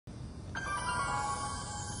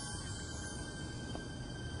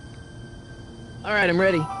All right, I'm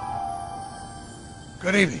ready.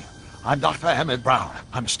 Good evening. I'm Dr. Emmett Brown.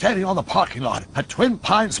 I'm standing on the parking lot at Twin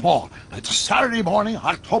Pines Mall. It's Saturday morning,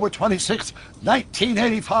 October 26,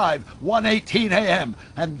 1985, 1:18 a.m.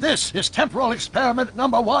 And this is temporal experiment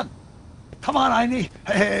number 1. Come on, Einie.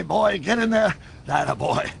 Hey, boy, get in there. That a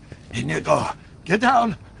boy. In you go. Get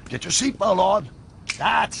down. Get your seatbelt on.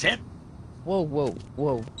 That's it. Whoa.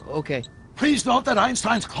 Okay. Please note that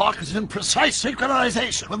Einstein's clock is in precise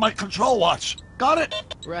synchronization with my control watch. Got it?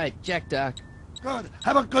 Right, check, Doc. Good.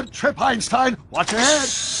 Have a good trip, Einstein. Watch your head.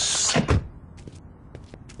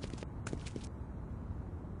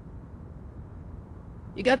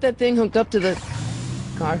 You got that thing hooked up to the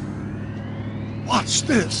car? Watch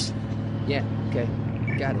this. Yeah, okay.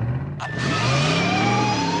 Got it.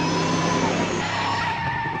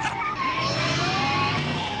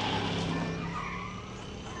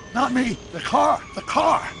 Not me. The car. The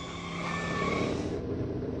car.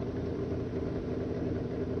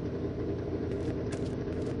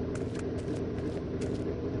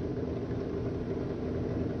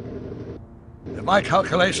 If my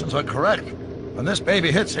calculations are correct, when this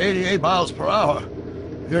baby hits 88 miles per hour,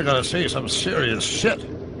 you're gonna see some serious shit.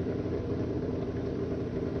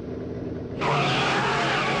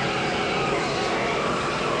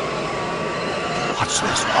 Watch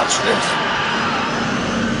this, watch this.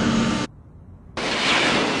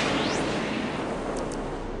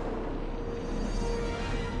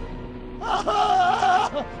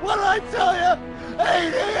 What did I tell you?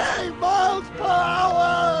 88 miles per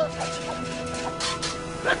hour!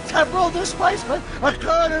 The temporal displacement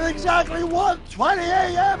occurred at exactly 1:20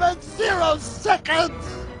 a.m. and 0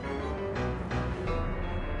 seconds!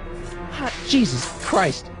 Jesus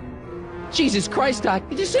Christ. Jesus Christ, Doc.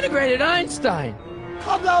 You disintegrated Einstein.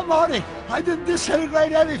 Calm down, Marty. I didn't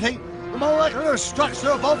disintegrate anything. The molecular structure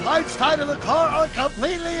of both Einstein and the car are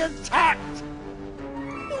completely intact.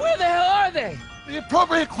 Where the hell are they? The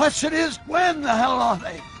appropriate question is, when the hell are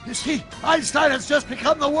they? You see, Einstein has just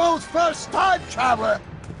become the world's first time traveler.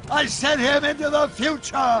 I sent him into the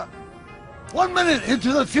future. 1 minute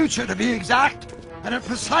into the future, to be exact. And at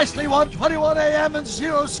precisely 1:21 a.m. and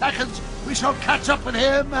 0 seconds, we shall catch up with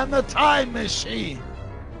him and the time machine.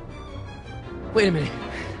 Wait a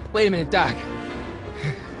minute, Doc.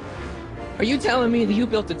 Are you telling me that you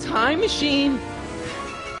built a time machine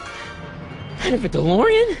out of a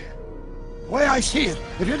DeLorean? The way I see it,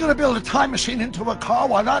 if you're going to build a time machine into a car,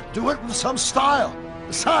 why not do it with some style?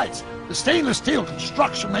 Besides, the stainless steel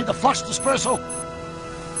construction made the flux dispersal.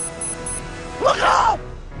 Look out!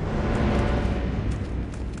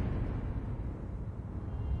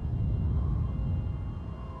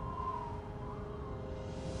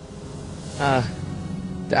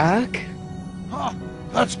 Doc? Huh,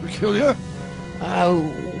 that's peculiar.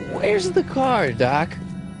 Where's the car, Doc?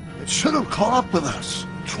 It should have caught up with us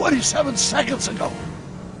 27 seconds ago.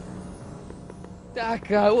 Doc,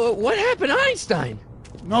 what happened to Einstein?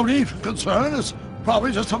 No need for concern. It's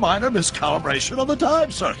probably just a minor miscalibration of the time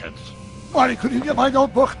circuits. Marty, could you get my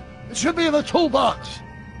notebook? It should be in the toolbox.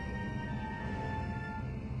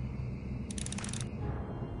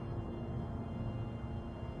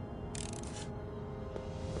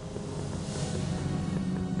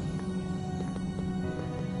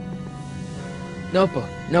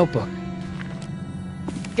 Notebook.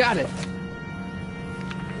 Got it.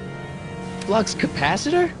 Flux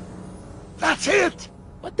capacitor? That's it!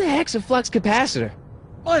 What the heck's a flux capacitor?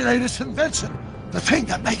 My latest invention. The thing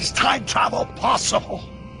that makes time travel possible.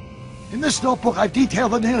 In this notebook, I've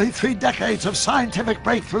detailed the nearly 3 decades of scientific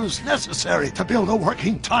breakthroughs necessary to build a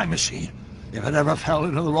working time machine. If it ever fell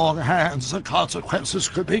into the wrong hands, the consequences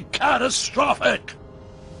could be catastrophic.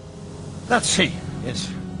 Let's see. It's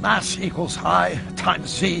mass equals I times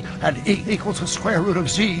Z, and E equals the square root of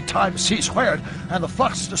Z times C squared, and the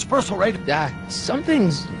flux dispersal rate... Doc,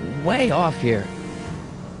 something's way off here.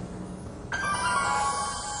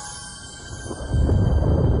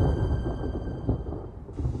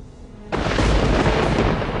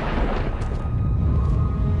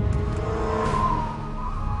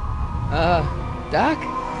 Doc?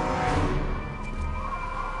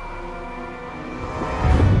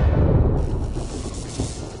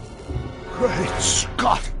 Great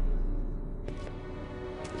Scott!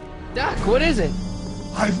 Doc, what is it?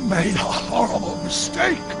 I've made a horrible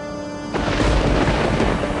mistake!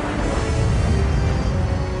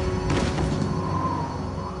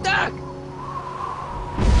 Doc!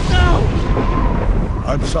 No!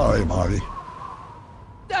 I'm sorry, Marty.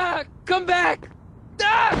 Doc, come back!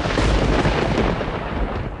 Doc!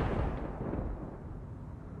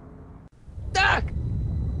 Doc!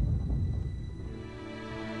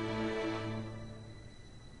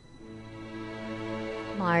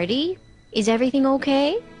 Marty, is everything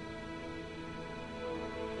okay?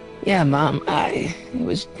 Yeah, Mom, it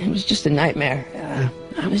was just a nightmare.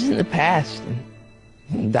 I was in the past,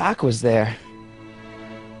 and Doc was there.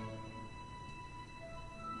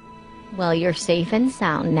 Well, you're safe and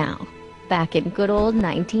sound now, back in good old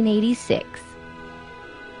 1986.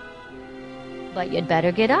 But you'd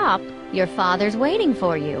better get up. Your father's waiting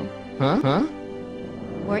for you. Huh?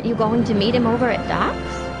 Weren't you going to meet him over at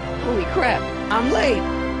Doc's? Holy crap, I'm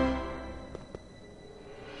late!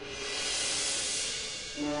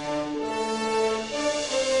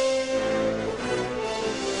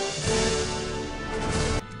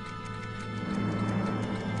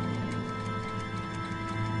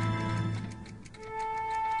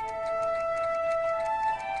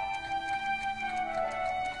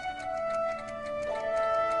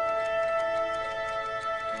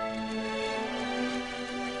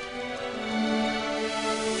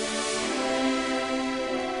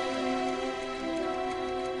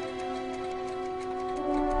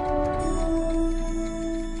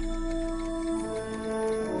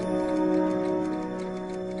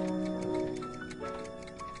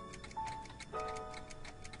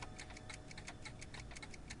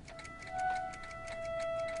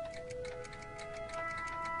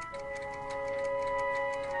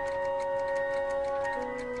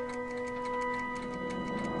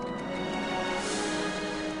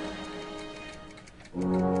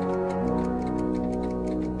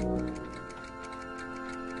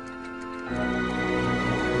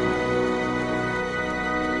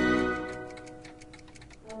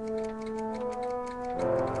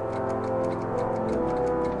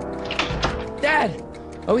 Dad!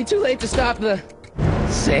 Are we too late to stop the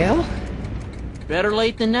sale? Better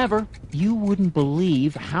late than never. You wouldn't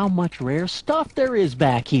believe how much rare stuff there is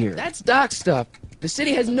back here. That's Doc's stuff. The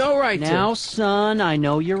city has no right to... Now, son, I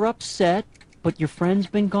know you're upset, but your friend's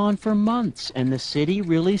been gone for months, and the city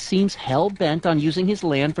really seems hell-bent on using his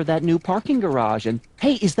land for that new parking garage. And,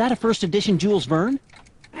 hey, is that a first edition Jules Verne?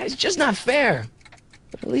 It's just not fair.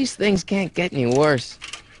 But at least things can't get any worse.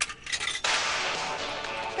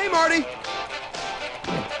 Hey, Marty!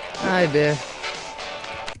 Hi, Biff.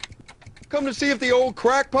 Come to see if the old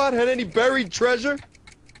crackpot had any buried treasure?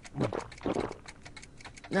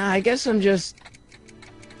 Nah, I guess I'm just...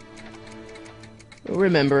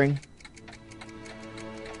 remembering.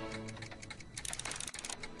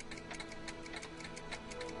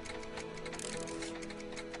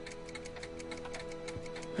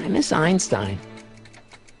 I miss Einstein.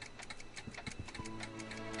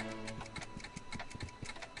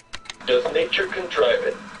 Does nature contrive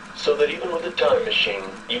it so that even with a time machine,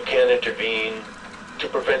 you can intervene to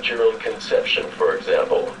prevent your own conception, for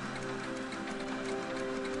example?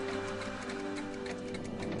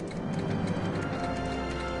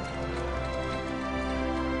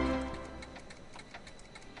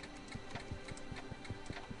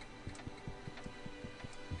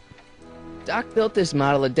 Doc built this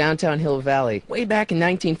model of downtown Hill Valley way back in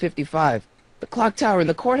 1955. The clock tower in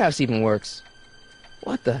the courthouse even works.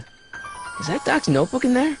 What the? Is that Doc's notebook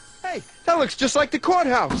in there? Hey, that looks just like the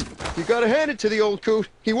courthouse. You gotta hand it to the old coot.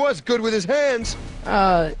 He was good with his hands.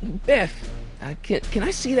 Biff, can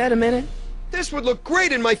I see that a minute? This would look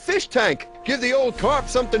great in my fish tank. Give the old carp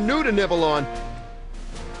something new to nibble on.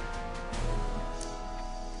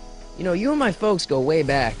 You know, you and my folks go way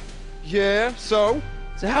back. Yeah, so?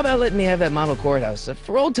 So how about letting me have that model courthouse,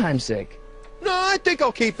 for old time's sake? No, I think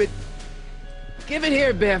I'll keep it. Give it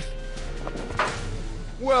here, Biff.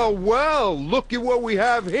 Well, well, look at what we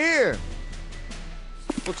have here.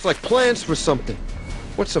 Looks like plans for something.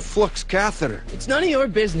 What's a flux catheter? It's none of your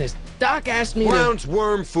business. Doc asked me Brown's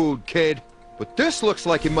worm food, kid. But this looks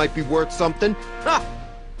like it might be worth something. Ha!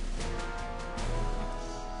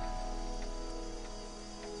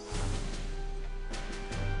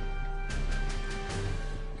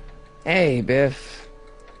 Hey, Biff.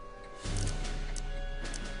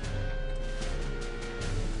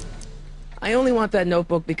 I only want that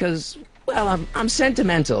notebook because, well, I'm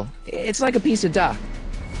sentimental. It's like a piece of Doc.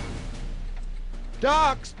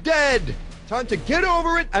 Doc's dead. Time to get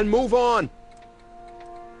over it and move on.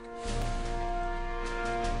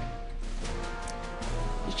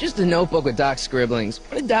 It's just a notebook with Doc's scribblings.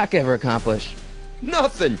 What did Doc ever accomplish?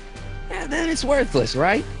 Nothing. Yeah, then it's worthless,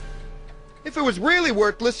 right? If it was really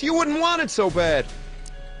worthless, you wouldn't want it so bad.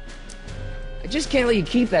 I just can't let you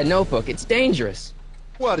keep that notebook. It's dangerous.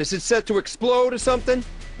 What, is it set to explode or something?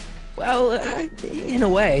 Well, in a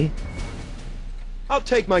way. I'll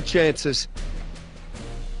take my chances.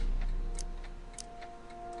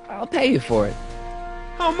 I'll pay you for it.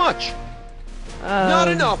 How much? Not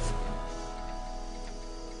enough.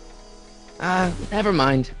 Never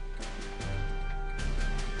mind.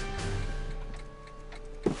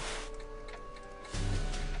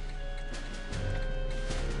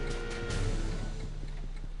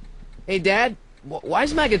 Hey, Dad,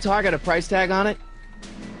 why's my guitar got a price tag on it?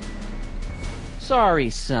 Sorry,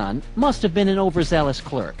 son. Must have been an overzealous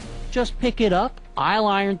clerk. Just pick it up. I'll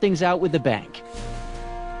iron things out with the bank.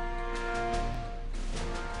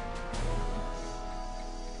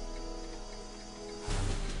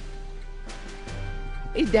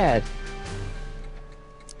 Hey, Dad.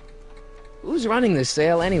 Who's running this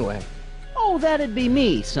sale anyway? Oh, that'd be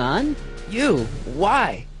me, son. You?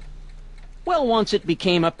 Why? Well, once it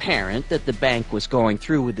became apparent that the bank was going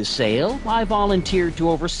through with the sale, I volunteered to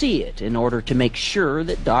oversee it in order to make sure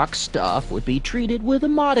that Doc's stuff would be treated with a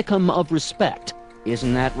modicum of respect.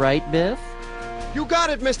 Isn't that right, Biff? You got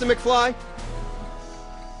it, Mr. McFly.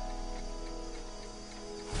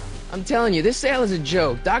 I'm telling you, this sale is a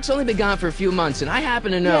joke. Doc's only been gone for a few months, and I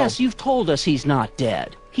happen to know... Yes, you've told us he's not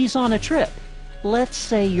dead. He's on a trip. Let's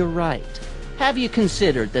say you're right. Have you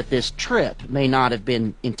considered that this trip may not have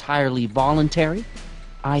been entirely voluntary?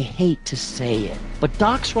 I hate to say it, but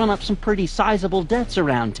Doc's run up some pretty sizable debts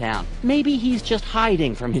around town. Maybe he's just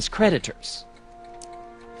hiding from his creditors.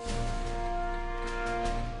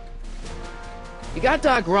 You got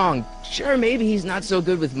Doc wrong. Sure, maybe he's not so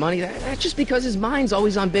good with money. That's just because his mind's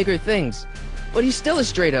always on bigger things. But he's still a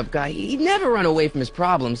straight-up guy. He'd never run away from his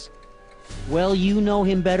problems. Well, you know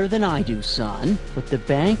him better than I do, son. But the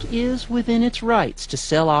bank is within its rights to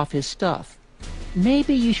sell off his stuff.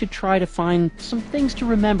 Maybe you should try to find some things to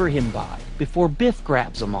remember him by before Biff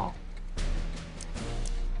grabs them all.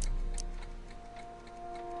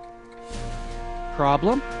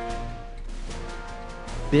 Problem?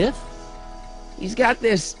 Biff? He's got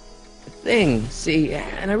this thing, see,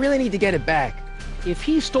 and I really need to get it back. If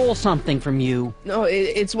he stole something from you... No,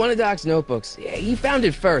 it's one of Doc's notebooks. He found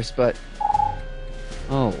it first, but...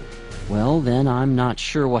 Oh, well then I'm not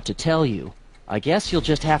sure what to tell you. I guess you'll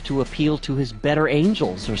just have to appeal to his better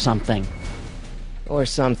angels or something. Or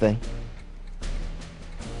something.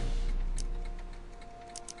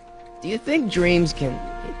 Do you think dreams can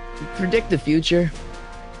predict the future?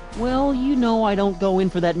 Well, you know I don't go in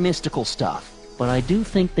for that mystical stuff, but I do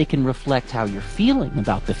think they can reflect how you're feeling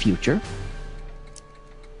about the future.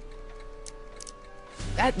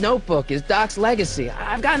 That notebook is Doc's legacy.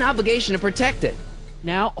 I've got an obligation to protect it.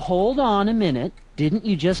 Now, hold on a minute. Didn't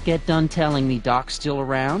you just get done telling me Doc's still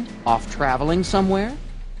around? Off traveling somewhere?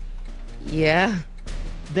 Yeah?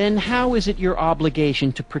 Then how is it your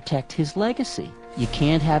obligation to protect his legacy? You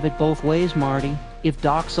can't have it both ways, Marty. If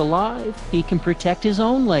Doc's alive, he can protect his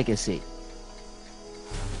own legacy.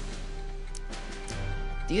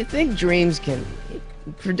 Do you think dreams can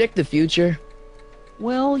predict the future?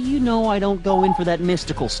 Well, you know I don't go in for that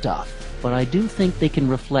mystical stuff, but I do think they can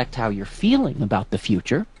reflect how you're feeling about the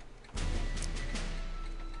future.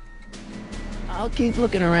 I'll keep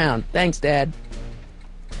looking around. Thanks, Dad.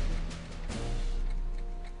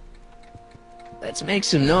 Let's make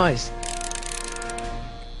some noise.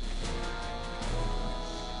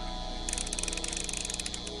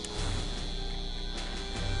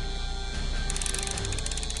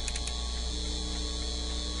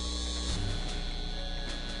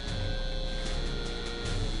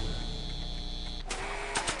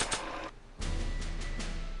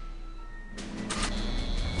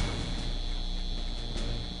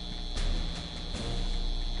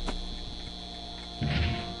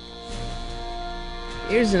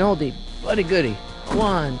 Here's an oldie, but a goodie.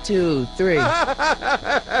 1, 2, 3.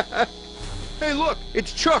 Hey, look,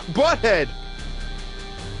 it's Chuck Butthead.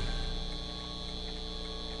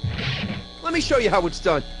 Let me show you how it's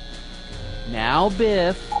done. Now,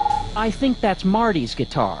 Biff, I think that's Marty's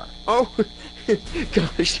guitar. Oh,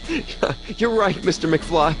 gosh, you're right, Mr.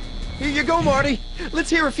 McFly. Here you go, Marty. Let's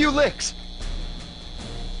hear a few licks.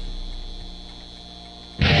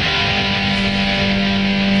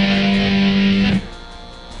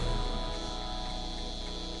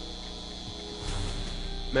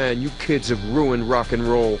 Man, you kids have ruined rock and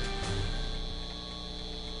roll.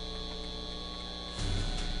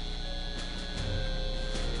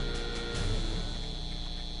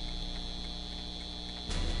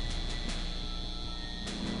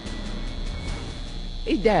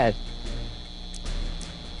 Hey, Dad.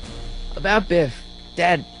 About Biff.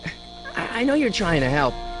 Dad, I know you're trying to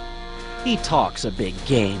help. He talks a big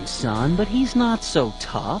game, son, but he's not so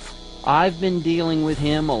tough. I've been dealing with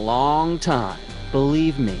him a long time.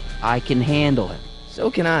 Believe me, I can handle him.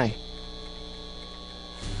 So can I.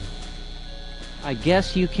 I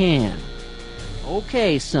guess you can.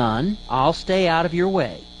 Okay, son, I'll stay out of your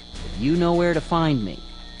way. But you know where to find me.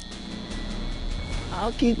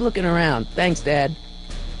 I'll keep looking around. Thanks, Dad.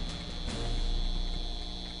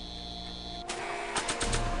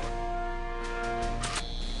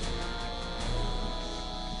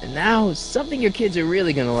 And now, something your kids are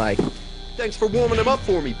really gonna like. Thanks for warming him up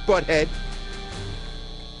for me, butthead.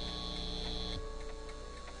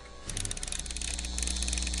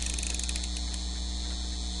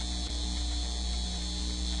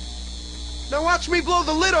 Now watch me blow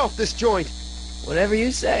the lid off this joint. Whatever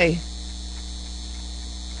you say.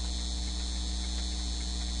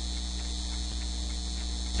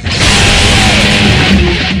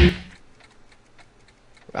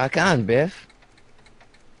 Rock on, Biff.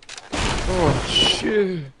 Oh,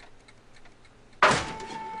 shit.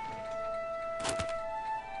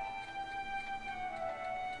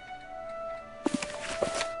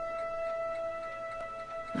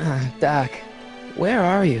 Doc, where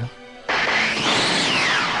are you?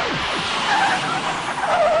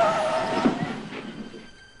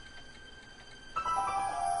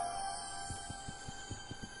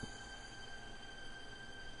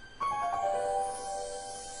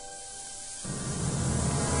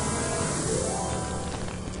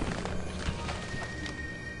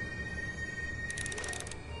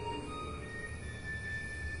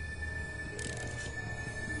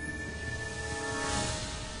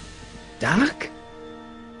 Doc?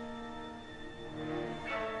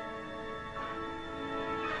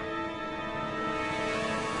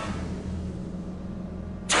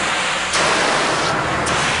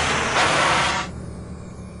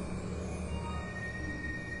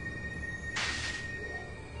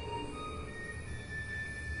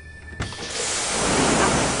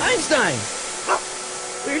 Einstein!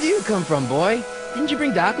 Where do you come from, boy? Didn't you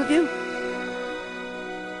bring Doc with you?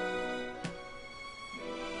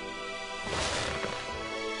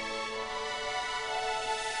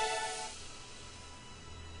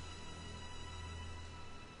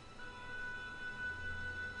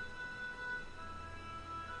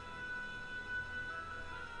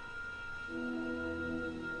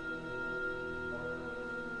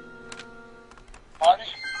 Marty?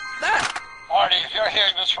 Ah! Marty, if you're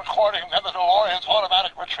hearing this recording, then the DeLorean's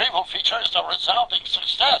automatic retrieval feature is a resounding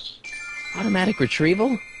success. Automatic retrieval?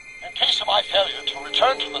 In case of my failure to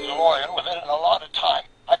return to the DeLorean within an allotted time,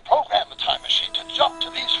 I programmed the time machine to jump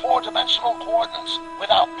to these four-dimensional coordinates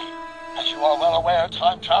without me. As you are well aware,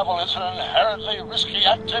 time travel is an inherently risky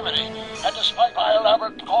activity, and despite my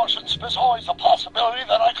elaborate precautions, there's always a possibility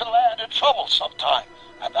that I could land in trouble sometime.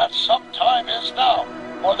 And that sometime is now,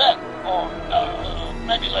 or then, or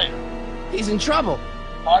maybe later. He's in trouble.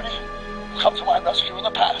 Marty, you come to my rescue in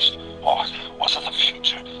the past, or was it the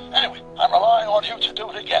future? Anyway, I'm relying on you to do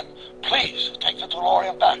it again. Please take the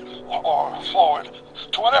DeLorean back, or forward,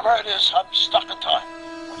 to whatever it is. I'm stuck in time.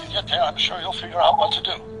 When you get there, I'm sure you'll figure out what to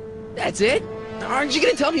do. That's it? Aren't you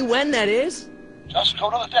gonna tell me when that is? Just go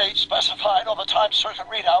to the date specified on the time circuit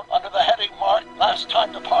readout under the heading marked Last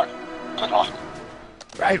Time Departed. Good luck.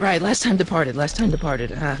 Right. Last time departed. Oh,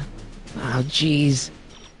 jeez.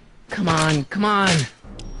 Come on.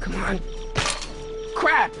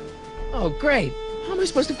 Crap! Oh, great. How am I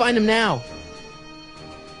supposed to find him now?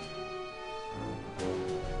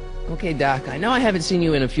 Okay, Doc, I know I haven't seen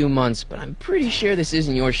you in a few months, but I'm pretty sure this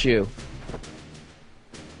isn't your shoe.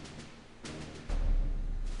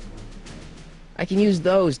 I can use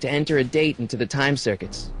those to enter a date into the time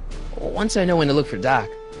circuits. Once I know when to look for Doc.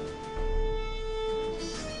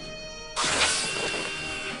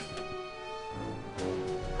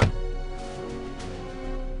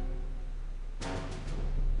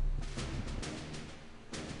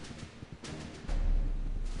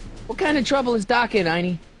 What kind of trouble is Doc in,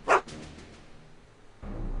 Einie?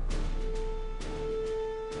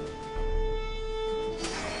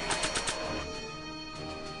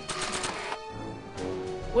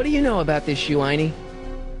 What do you know about this shoe, Einie?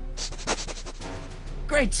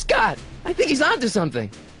 Great Scott! I think he's onto something!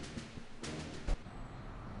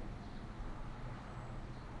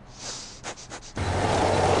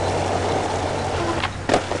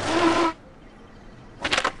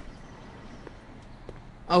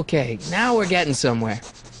 Okay, now we're getting somewhere.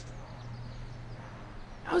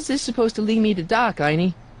 How's this supposed to lead me to Doc,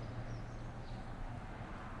 Einie?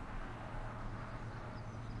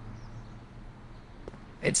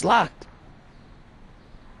 It's locked.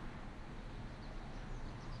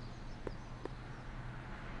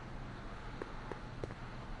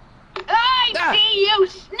 I see you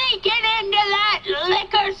sneaking into that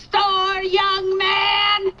liquor store, young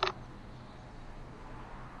man!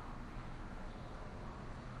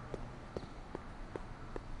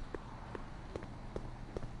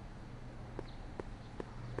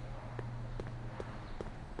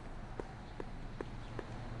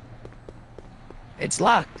 It's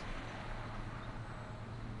locked.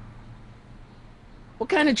 What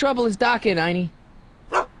kind of trouble is Doc in, Einie?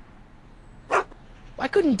 Why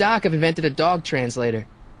couldn't Doc have invented a dog translator?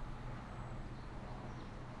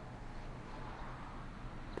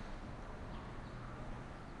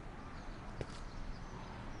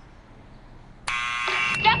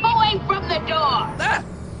 Step away from the door. Ah!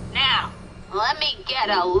 Now, let me get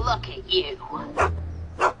a look at you.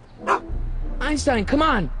 Einstein, come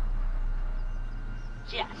on!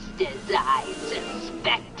 Just as I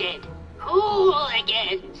suspected.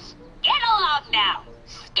 Hooligans! Get along now!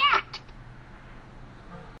 Scat!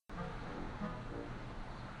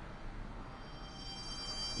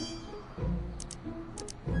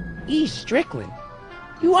 E. Strickland.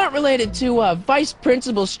 You aren't related to, Vice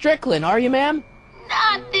Principal Strickland, are you, ma'am?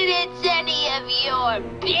 Not that it's any of your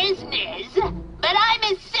business, but I'm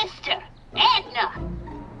his sister, Edna.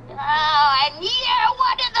 Oh, and you're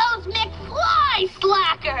one of those McFly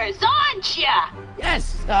slackers, aren't ya?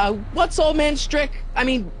 Yes, what's old man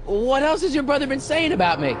what else has your brother been saying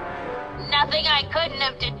about me? Nothing I couldn't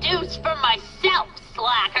have deduced for myself,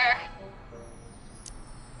 slacker.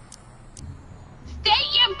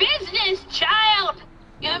 State your business, child.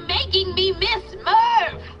 You're making me miss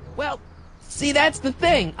Merv. Well, see, that's the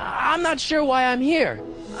thing. I'm not sure why I'm here.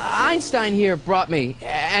 Einstein here brought me,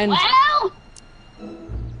 and... Well?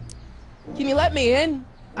 Can you let me in?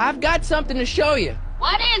 I've got something to show you.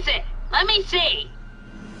 What is it? Let me see.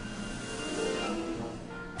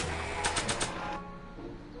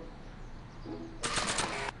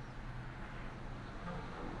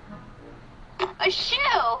 A shoe?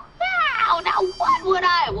 Now what would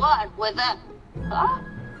I want with a... Huh?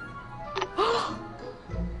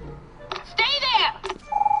 Stay there!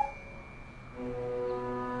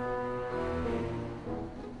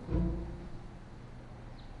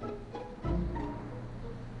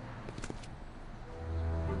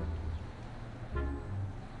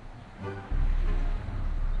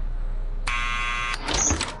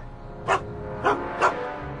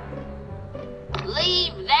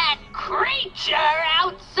 Leave that creature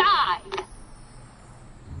outside!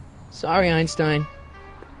 Sorry, Einstein.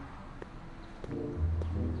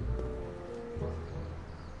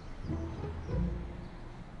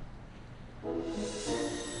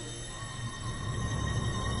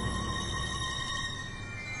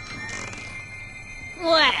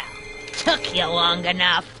 Well, took you long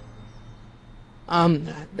enough.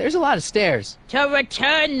 There's a lot of stairs. To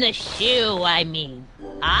return the shoe, I mean.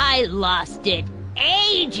 I lost it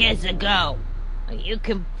ages ago. You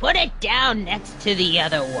can put it down next to the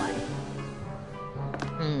other one.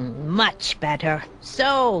 Much better.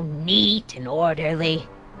 So neat and orderly.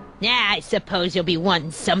 I suppose you'll be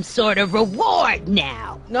wanting some sort of reward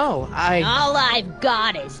now. No, All I've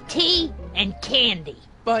got is tea and candy.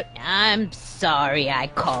 But... I'm sorry I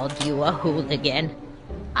called you a hooligan.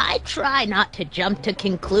 I try not to jump to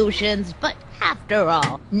conclusions, but after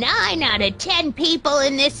all, 9 out of 10 people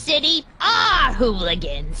in this city are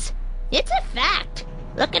hooligans. It's a fact.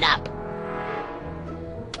 Look it up.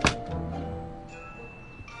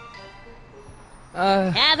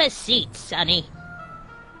 Have a seat, Sonny.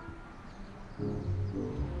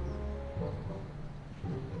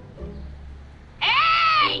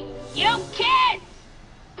 Hey! You kids!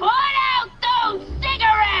 Put out those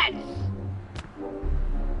cigarettes!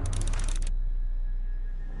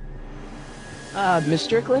 Miss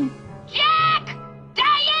Strickland? Jack!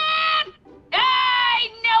 Diane! I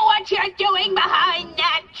know what you're doing behind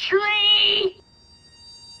that tree!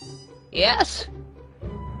 Yes?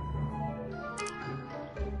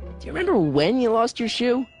 Do you remember when you lost your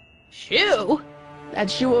shoe? Shoe?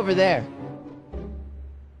 That shoe over there.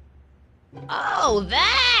 Oh,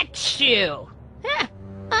 that shoe! Huh.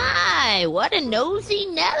 Hi, what a nosy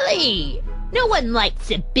Nelly! No one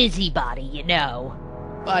likes a busybody, you know.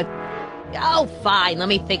 But... Oh, fine, let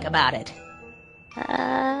me think about it.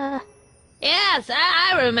 Yes,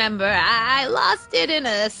 I remember. I lost it in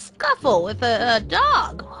a scuffle with a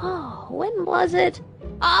dog. Oh, when was it?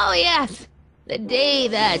 Oh, yes, the day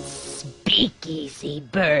that speakeasy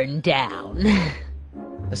burned down.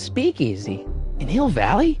 A speakeasy? In Hill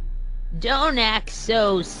Valley? Don't act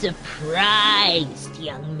so surprised,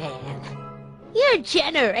 young man. Your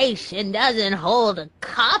generation doesn't hold a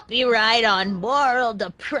copyright on moral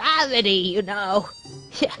depravity, you know.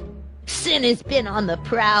 Sin has been on the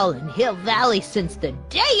prowl in Hill Valley since the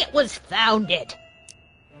day it was founded.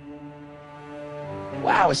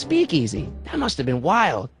 Wow, a speakeasy. That must have been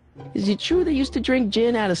wild. Is it true they used to drink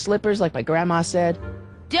gin out of slippers like my grandma said?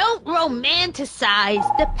 Don't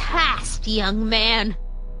romanticize the past, young man.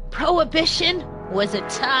 Prohibition was a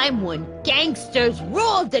time when gangsters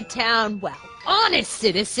ruled the town, well, honest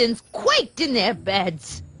citizens quaked in their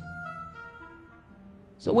beds.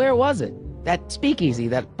 So where was it? That speakeasy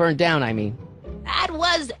that burned down, I mean. That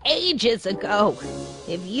was ages ago.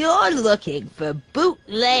 If you're looking for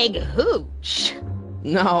bootleg hooch.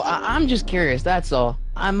 No, I'm just curious, that's all.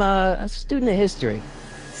 I'm a student of history.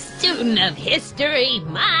 Student of history,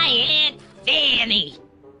 my Aunt Fanny.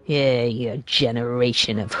 Yeah, your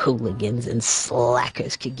generation of hooligans and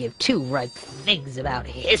slackers could give two right things about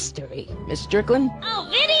history. Miss Strickland? Oh,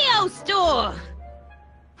 video store!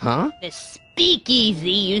 Huh? The speakeasy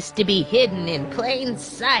used to be hidden in plain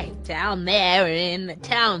sight down there in the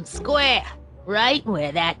town square. Right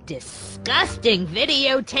where that disgusting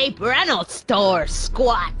videotape rental store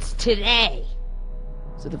squats today.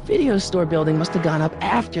 So the video store building must have gone up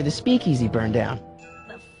after the speakeasy burned down.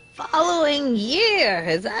 The following year,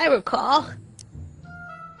 as I recall.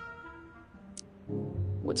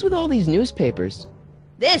 What's with all these newspapers?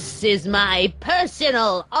 This is my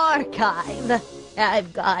personal archive.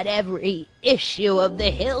 I've got every issue of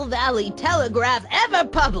the Hill Valley Telegraph ever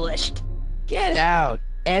published. Get out!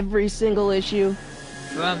 Every single issue?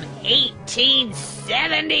 From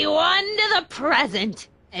 1871 to the present.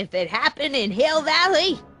 If it happened in Hill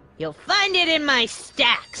Valley, you'll find it in my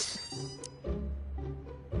stacks.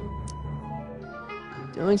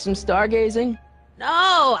 Doing some stargazing?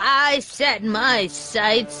 No, I set my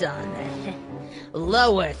sights on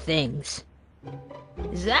lower things.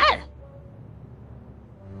 Is that?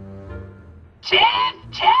 Biff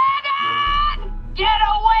Tannen! Get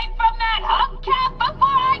away from that hubcap before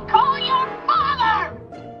I call your father!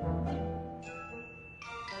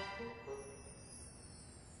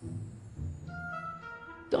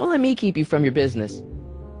 Don't let me keep you from your business.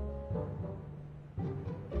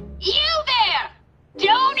 You there!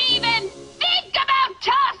 Don't even think about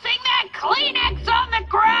tossing that Kleenex on the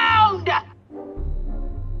ground!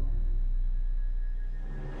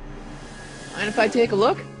 Mind if I take a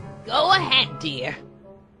look? Go ahead, dear.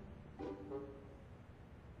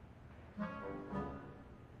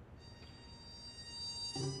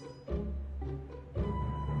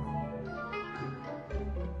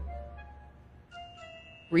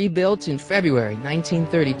 Rebuilt in February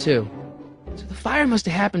 1932. So the fire must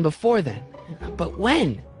have happened before then. But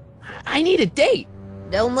when? I need a date!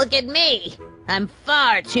 Don't look at me. I'm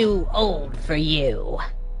far too old for you.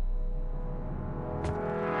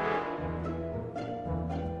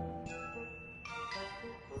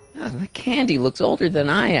 Oh, the candy looks older than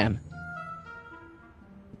I am.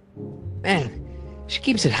 Man, she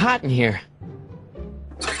keeps it hot in here.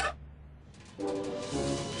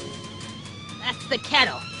 That's the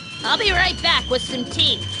kettle. I'll be right back with some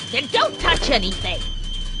tea. Then don't touch anything.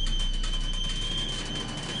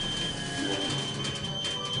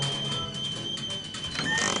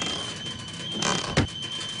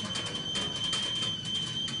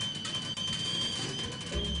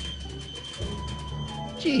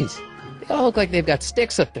 Jeez, they all look like they've got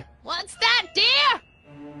sticks up there. What's that, dear?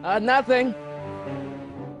 Nothing.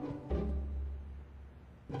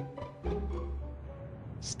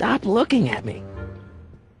 Stop looking at me.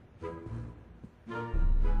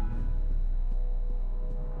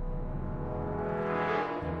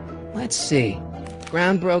 Let's see.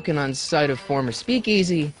 Ground broken on site of former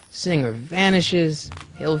speakeasy. Singer vanishes.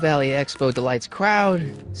 Hill Valley Expo delights crowd.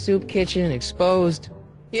 Soup kitchen exposed.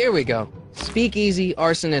 Here we go. Speakeasy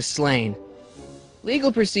arsonist slain.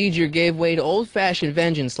 Legal procedure gave way to old-fashioned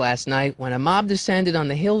vengeance last night when a mob descended on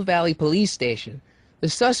the Hill Valley police station. The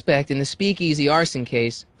suspect in the speakeasy arson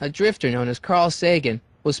case, a drifter known as Carl Sagan,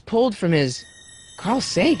 was pulled from his... Carl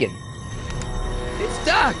Sagan? It's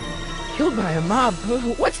Doc! Killed by a mob.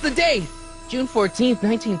 What's the date? June 14th,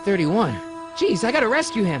 1931. Jeez, I gotta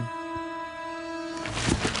rescue him.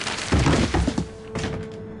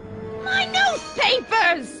 My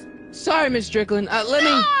newspapers! Sorry, Miss Strickland. Let me...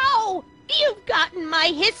 No! You've gotten my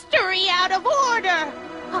history out of order!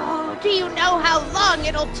 Oh, do you know how long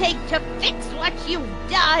it'll take to fix what you've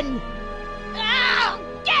done? Oh,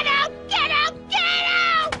 get out! Get out! Get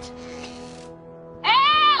out!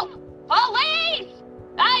 Help! Police!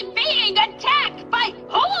 I'm being attacked by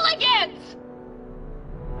hooligans!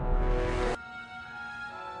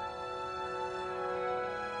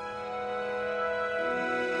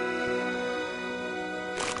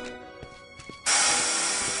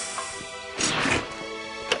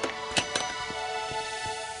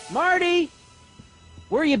 Marty!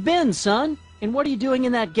 Where you been, son? And what are you doing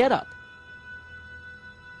in that getup?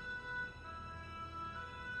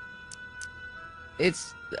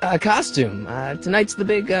 It's a costume. Tonight's the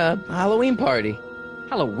big, Halloween party.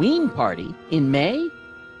 Halloween party? In May?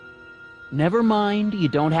 Never mind, you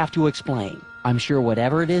don't have to explain. I'm sure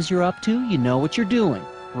whatever it is you're up to, you know what you're doing,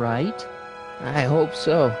 right? I hope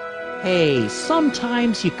so. Hey,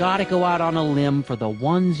 sometimes you gotta go out on a limb for the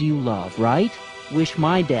ones you love, right? Wish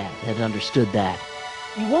my dad had understood that.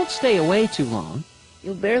 You won't stay away too long.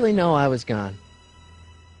 You'll barely know I was gone.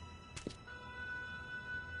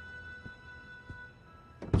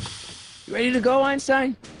 You ready to go,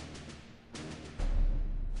 Einstein?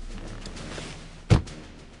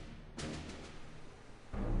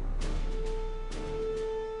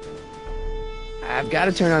 I've got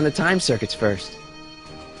to turn on the time circuits first.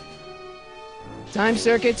 Time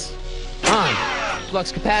circuits, on.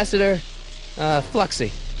 Flux capacitor,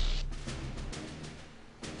 fluxy.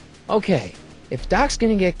 Okay, if Doc's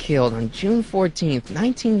gonna get killed on June 14th,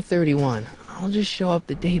 1931, I'll just show up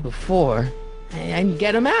the day before and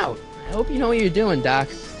get him out. I hope you know what you're doing, Doc.